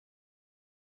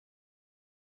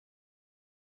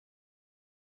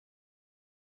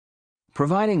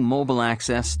Providing mobile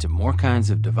access to more kinds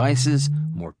of devices,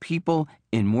 more people,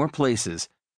 in more places,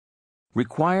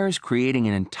 requires creating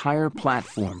an entire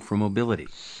platform for mobility,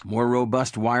 more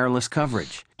robust wireless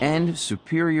coverage, and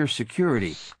superior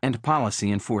security and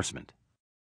policy enforcement.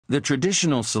 The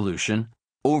traditional solution,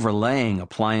 overlaying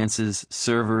appliances,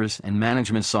 servers, and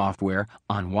management software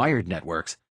on wired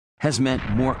networks, has meant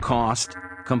more cost,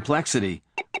 complexity,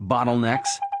 bottlenecks,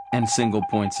 and single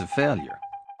points of failure.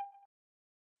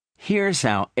 Here's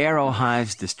how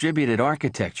Aerohive's distributed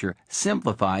architecture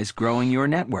simplifies growing your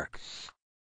network.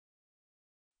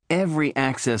 Every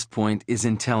access point is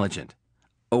intelligent,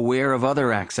 aware of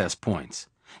other access points,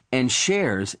 and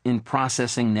shares in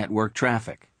processing network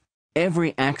traffic.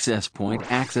 Every access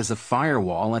point acts as a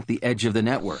firewall at the edge of the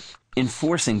network,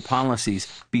 enforcing policies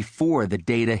before the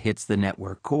data hits the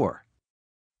network core.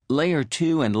 Layer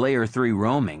 2 and Layer 3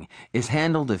 roaming is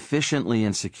handled efficiently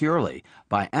and securely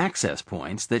by access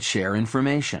points that share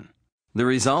information. The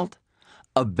result?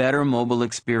 A better mobile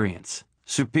experience,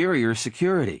 superior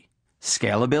security,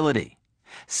 scalability,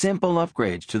 simple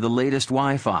upgrades to the latest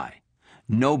Wi-Fi,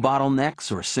 no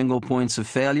bottlenecks or single points of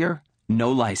failure,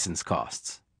 no license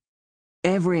costs.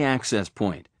 Every access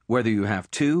point, whether you have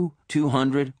 2,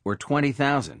 200, or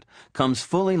 20,000, comes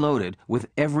fully loaded with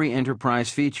every enterprise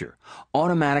feature,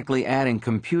 automatically adding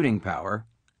computing power,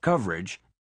 coverage,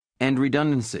 and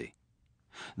redundancy.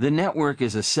 The network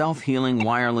is a self-healing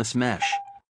wireless mesh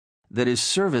that is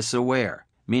service-aware,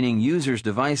 meaning users'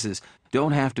 devices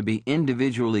don't have to be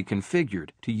individually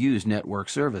configured to use network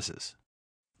services.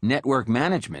 Network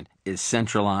management is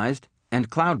centralized and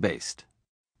cloud-based.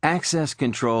 Access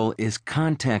control is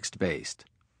context-based,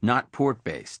 not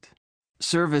port-based.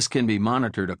 Service can be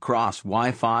monitored across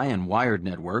Wi-Fi and wired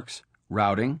networks,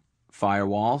 routing,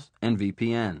 firewalls, and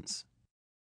VPNs.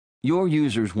 Your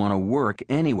users want to work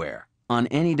anywhere, on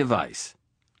any device.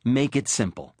 Make it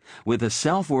simple with a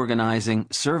self-organizing,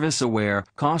 service-aware,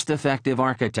 cost-effective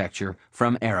architecture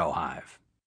from Aerohive.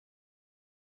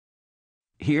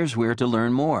 Here's where to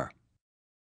learn more.